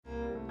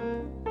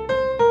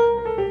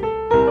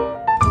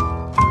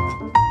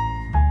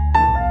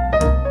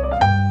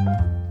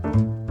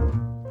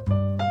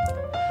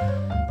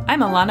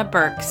Alana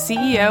Burke,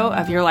 CEO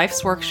of Your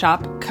Life's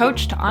Workshop,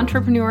 coach to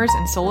entrepreneurs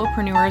and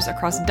solopreneurs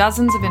across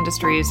dozens of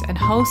industries, and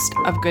host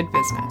of Good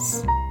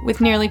Business. With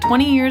nearly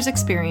 20 years'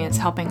 experience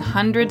helping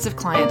hundreds of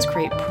clients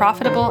create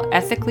profitable,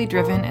 ethically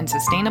driven, and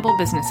sustainable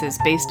businesses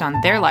based on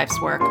their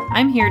life's work,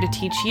 I'm here to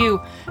teach you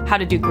how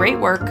to do great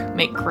work,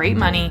 make great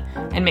money,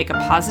 and make a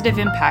positive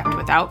impact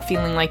without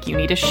feeling like you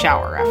need a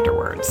shower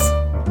afterwards.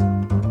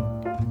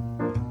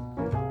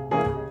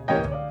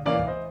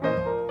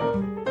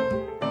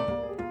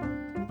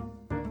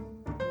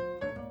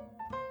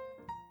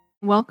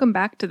 Welcome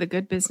back to the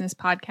Good Business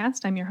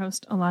Podcast. I'm your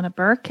host, Alana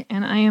Burke,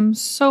 and I am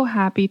so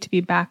happy to be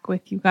back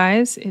with you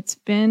guys. It's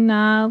been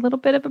a little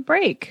bit of a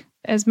break.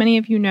 As many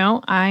of you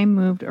know, I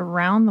moved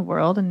around the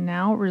world and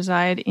now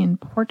reside in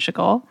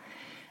Portugal.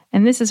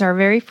 And this is our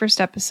very first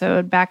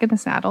episode back in the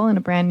saddle in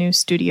a brand new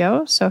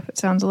studio. So if it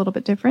sounds a little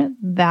bit different,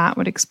 that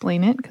would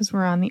explain it because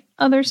we're on the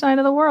other side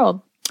of the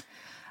world.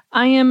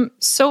 I am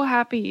so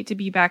happy to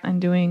be back and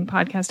doing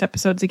podcast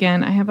episodes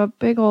again. I have a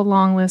big old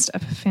long list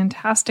of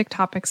fantastic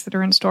topics that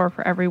are in store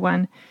for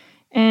everyone.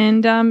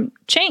 And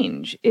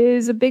change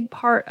is a big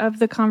part of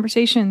the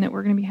conversation that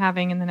we're going to be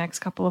having in the next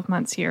couple of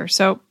months here.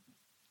 So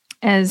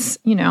as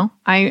you know,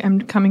 I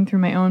am coming through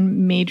my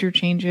own major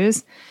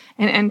changes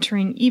and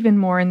entering even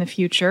more in the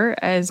future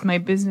as my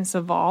business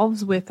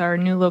evolves with our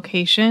new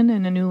location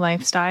and a new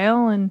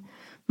lifestyle and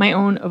my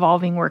own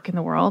evolving work in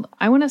the world.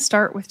 I want to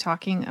start with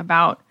talking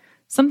about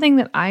something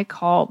that I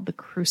call the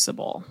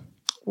crucible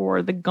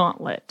or the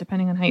gauntlet,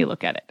 depending on how you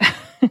look at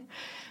it.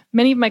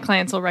 Many of my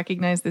clients will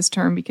recognize this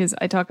term because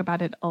I talk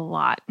about it a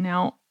lot.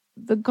 Now,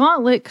 the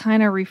gauntlet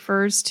kind of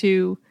refers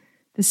to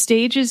the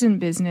stages in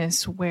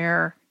business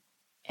where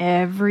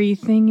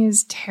everything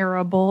is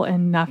terrible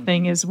and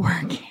nothing is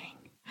working.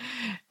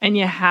 And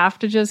you have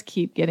to just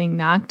keep getting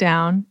knocked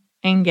down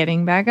and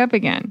getting back up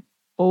again,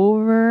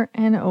 over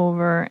and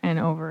over and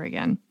over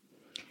again.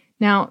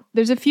 Now,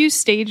 there's a few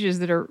stages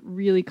that are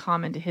really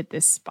common to hit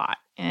this spot.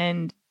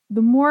 And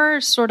the more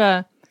sort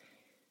of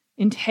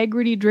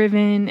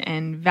integrity-driven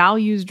and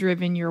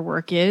values-driven your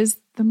work is,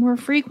 the more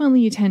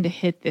frequently you tend to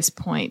hit this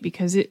point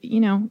because, you're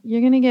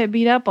going to get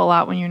beat up a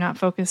lot when you're not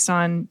focused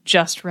on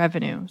just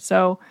revenue.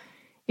 So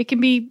it can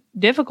be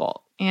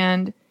difficult.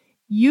 And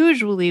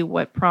usually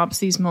what prompts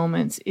these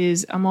moments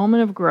is a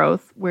moment of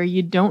growth where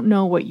you don't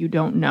know what you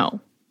don't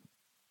know.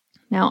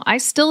 Now, I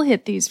still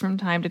hit these from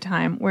time to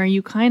time where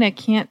you kind of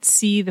can't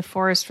see the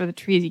forest for the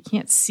trees. You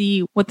can't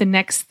see what the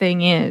next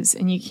thing is,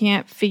 and you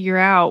can't figure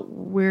out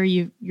where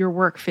your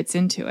work fits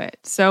into it.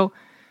 So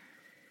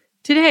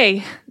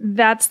today,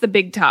 that's the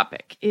big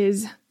topic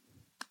is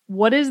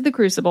what is the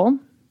crucible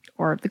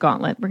or the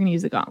gauntlet? We're going to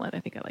use the gauntlet. I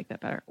think I like that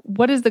better.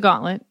 What is the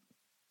gauntlet?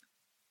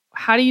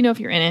 How do you know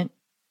if you're in it?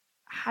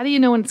 How do you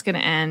know when it's going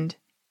to end?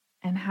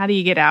 And how do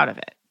you get out of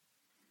it?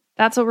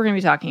 That's what we're going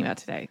to be talking about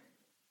today.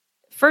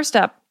 First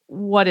up,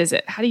 what is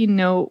it? How do you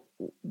know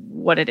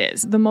what it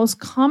is? The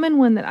most common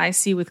one that I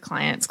see with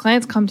clients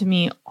come to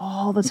me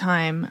all the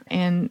time.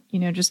 And,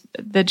 just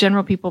the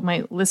general people,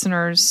 my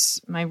listeners,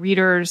 my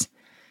readers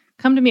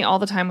come to me all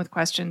the time with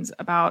questions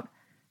about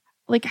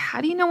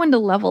how do you know when to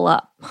level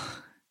up?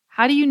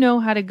 How do you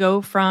know how to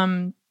go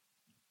from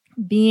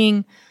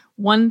being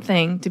one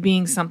thing to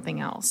being something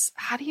else?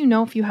 How do you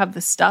know if you have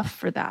the stuff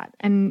for that?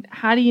 And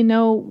how do you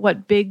know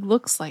what big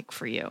looks like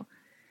for you?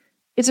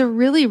 It's a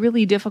really,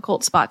 really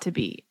difficult spot to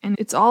be. And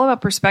it's all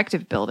about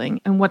perspective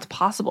building and what's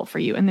possible for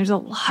you. And there's a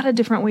lot of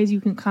different ways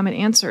you can come at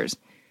answers.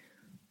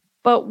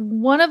 But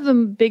one of the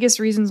biggest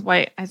reasons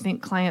why I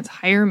think clients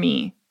hire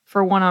me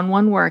for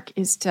one-on-one work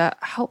is to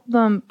help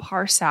them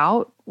parse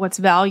out what's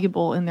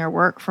valuable in their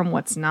work from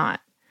what's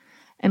not,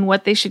 and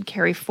what they should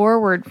carry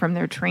forward from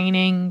their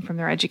training, from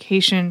their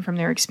education, from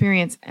their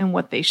experience, and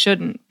what they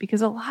shouldn't.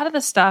 Because a lot of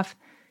the stuff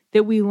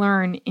that we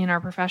learn in our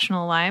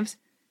professional lives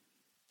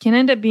can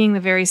end up being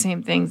the very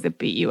same things that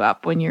beat you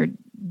up when you're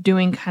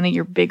doing kind of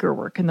your bigger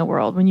work in the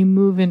world, when you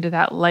move into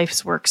that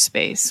life's work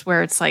space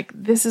where it's like,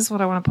 this is what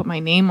I want to put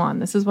my name on.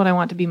 This is what I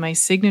want to be my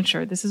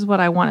signature. This is what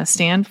I want to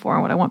stand for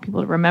and what I want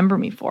people to remember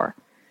me for.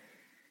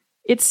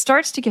 It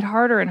starts to get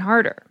harder and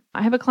harder.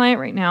 I have a client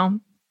right now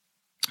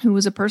who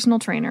was a personal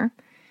trainer,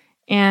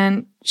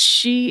 and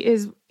she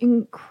is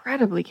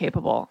incredibly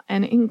capable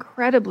and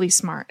incredibly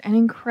smart and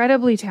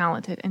incredibly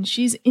talented. And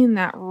she's in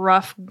that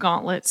rough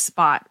gauntlet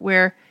spot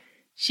where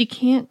she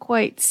can't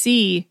quite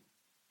see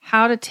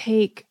how to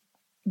take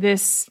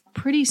this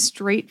pretty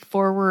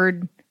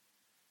straightforward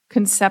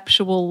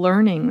conceptual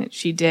learning that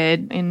she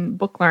did in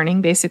book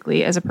learning,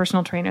 basically, as a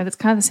personal trainer. That's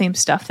kind of the same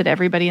stuff that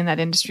everybody in that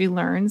industry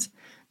learns,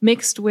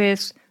 mixed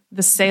with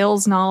the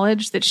sales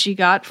knowledge that she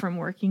got from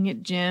working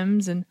at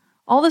gyms and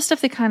all the stuff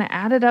that kind of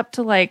added up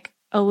to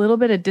a little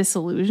bit of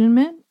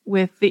disillusionment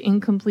with the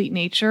incomplete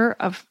nature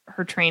of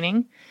her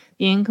training,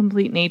 the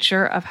incomplete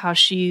nature of how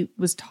she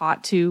was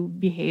taught to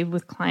behave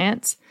with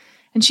clients.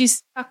 And she's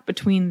stuck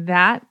between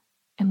that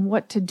and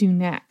what to do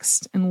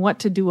next and what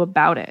to do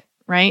about it,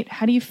 right?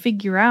 How do you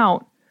figure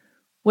out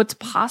what's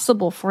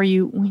possible for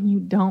you when you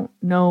don't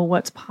know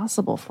what's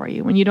possible for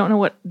you, when you don't know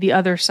what the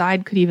other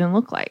side could even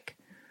look like?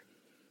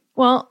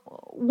 Well,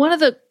 one of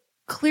the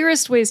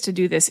clearest ways to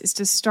do this is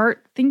to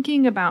start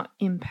thinking about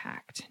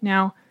impact.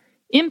 Now,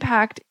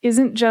 impact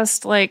isn't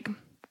just like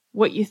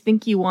what you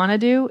think you want to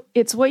do.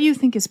 It's what you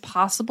think is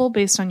possible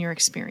based on your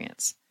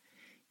experience.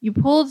 You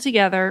pull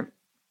together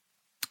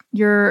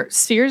your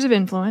spheres of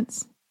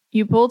influence.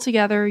 You pull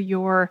together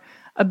your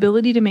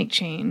ability to make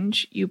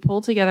change. You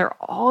pull together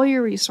all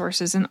your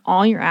resources and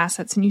all your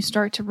assets, and you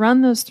start to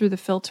run those through the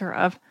filter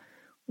of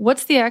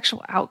what's the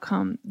actual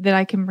outcome that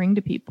I can bring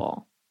to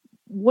people?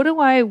 What do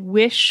I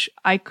wish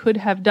I could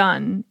have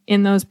done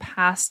in those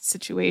past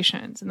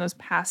situations, in those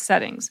past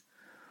settings?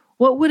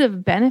 What would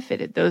have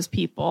benefited those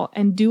people?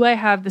 And do I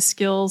have the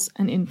skills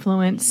and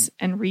influence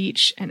and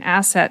reach and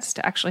assets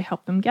to actually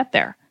help them get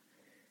there?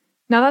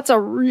 Now, that's a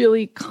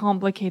really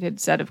complicated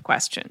set of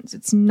questions.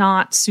 It's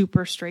not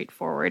super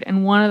straightforward.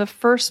 And one of the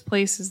first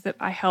places that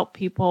I help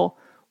people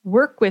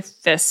work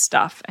with this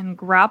stuff and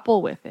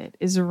grapple with it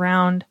is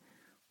around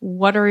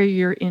what are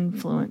your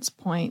influence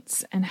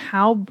points and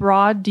how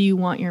broad do you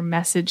want your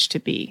message to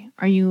be?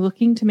 Are you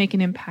looking to make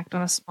an impact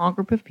on a small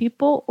group of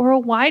people or a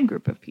wide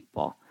group of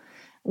people?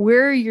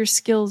 Where are your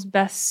skills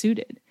best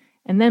suited?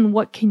 And then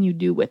what can you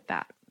do with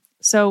that?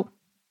 So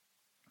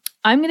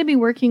I'm going to be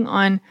working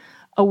on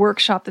a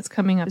workshop that's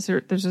coming up.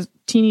 There's a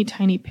teeny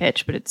tiny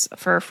pitch, but it's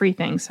for a free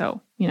thing. So,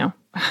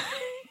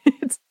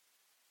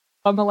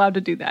 I'm allowed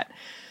to do that.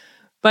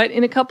 But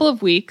in a couple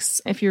of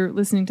weeks, if you're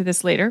listening to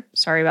this later,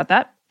 sorry about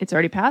that. It's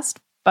already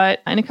passed.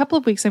 But in a couple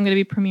of weeks, I'm going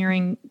to be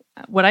premiering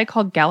what I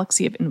call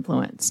Galaxy of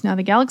Influence. Now,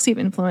 the Galaxy of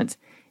Influence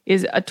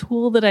is a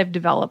tool that I've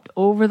developed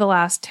over the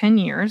last 10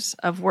 years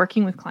of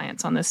working with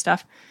clients on this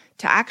stuff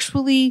to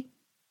actually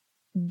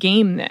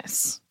game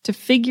this, to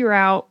figure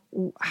out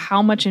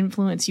how much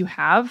influence you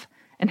have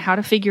and how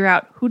to figure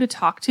out who to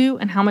talk to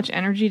and how much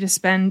energy to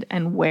spend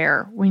and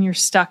where when you're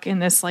stuck in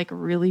this like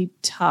really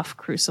tough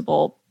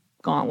crucible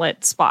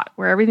gauntlet spot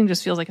where everything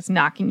just feels like it's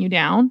knocking you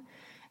down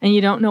and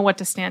you don't know what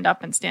to stand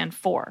up and stand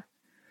for.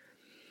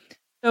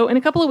 So in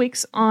a couple of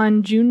weeks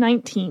on June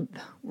 19th,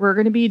 we're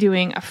going to be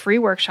doing a free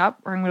workshop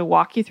where I'm going to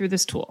walk you through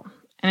this tool.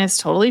 And it's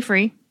totally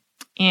free.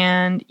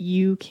 And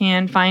you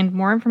can find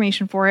more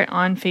information for it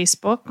on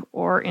Facebook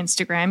or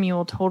Instagram. You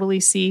will totally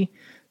see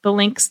the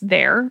links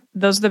there.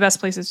 Those are the best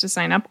places to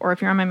sign up. Or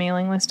if you're on my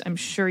mailing list, I'm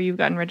sure you've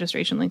gotten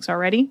registration links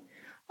already.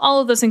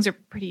 All of those things are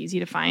pretty easy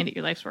to find at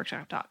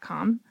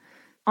yourlifesworkshop.com.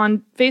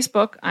 On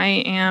Facebook, I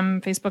am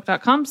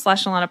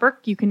facebook.com/Alana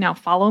Burke. You can now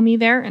follow me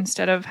there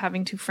instead of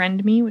having to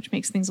friend me, which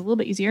makes things a little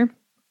bit easier.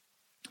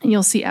 And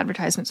you'll see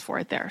advertisements for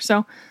it there.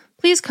 So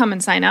please come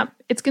and sign up.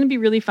 It's going to be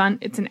really fun.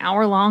 It's an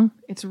hour long.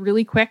 It's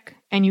really quick,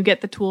 and you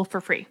get the tool for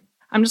free.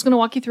 I'm just going to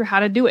walk you through how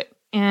to do it,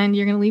 and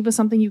you're going to leave with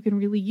something you can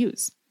really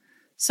use.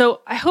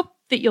 So I hope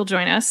that you'll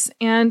join us,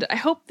 and I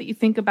hope that you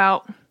think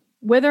about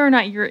whether or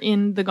not you're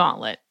in the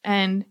gauntlet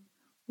and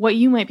what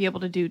you might be able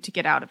to do to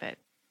get out of it.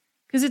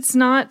 Because it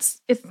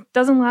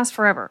doesn't last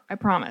forever, I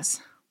promise.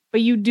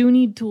 But you do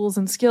need tools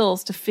and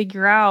skills to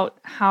figure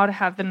out how to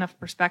have enough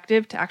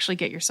perspective to actually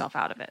get yourself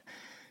out of it.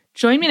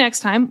 Join me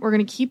next time. We're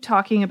going to keep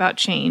talking about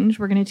change.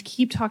 We're going to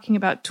keep talking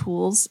about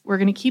tools. We're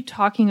going to keep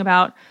talking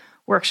about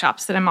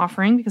workshops that I'm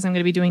offering because I'm going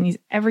to be doing these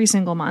every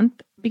single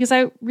month because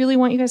I really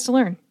want you guys to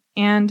learn.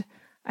 And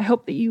I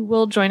hope that you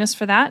will join us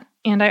for that.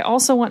 And I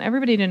also want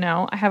everybody to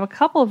know I have a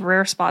couple of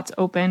rare spots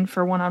open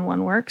for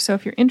one-on-one work. So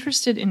if you're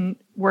interested in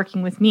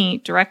working with me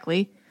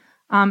directly,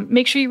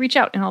 make sure you reach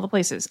out in all the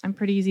places. I'm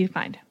pretty easy to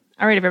find.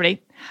 All right,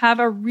 everybody, have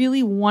a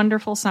really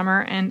wonderful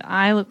summer, and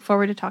I look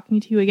forward to talking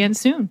to you again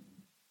soon.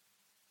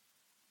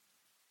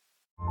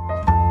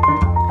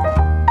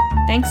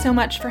 Thanks so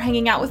much for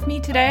hanging out with me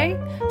today.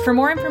 For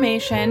more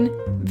information,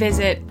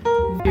 visit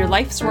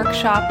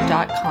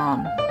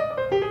yourlifesworkshop.com.